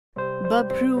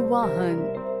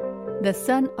Babruvahana. The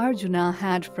son Arjuna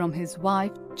had from his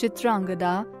wife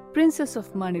Chitrangada, princess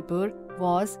of Manipur,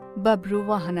 was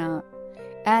Babruvahana.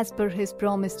 As per his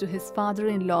promise to his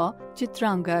father-in-law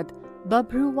Chitrangad,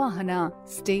 Babruvahana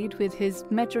stayed with his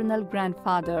maternal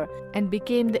grandfather and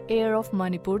became the heir of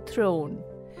Manipur throne.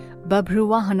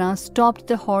 Babruvahana stopped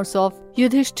the horse of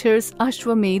Yudhishthir's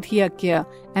Ashwamedh yagya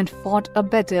and fought a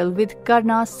battle with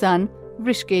Karna's son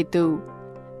Vrishaketu.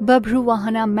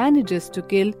 Babruvahana manages to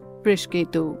kill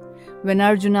Vrishaketu. When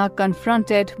Arjuna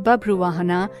confronted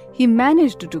Babruvahana, he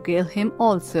managed to kill him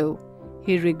also.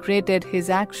 He regretted his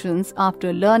actions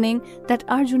after learning that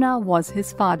Arjuna was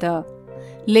his father.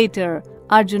 Later,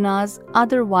 Arjuna's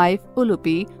other wife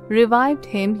Ulupi revived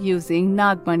him using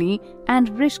Nagmani, and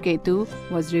Vrishketu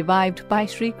was revived by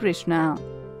Shrikrishna.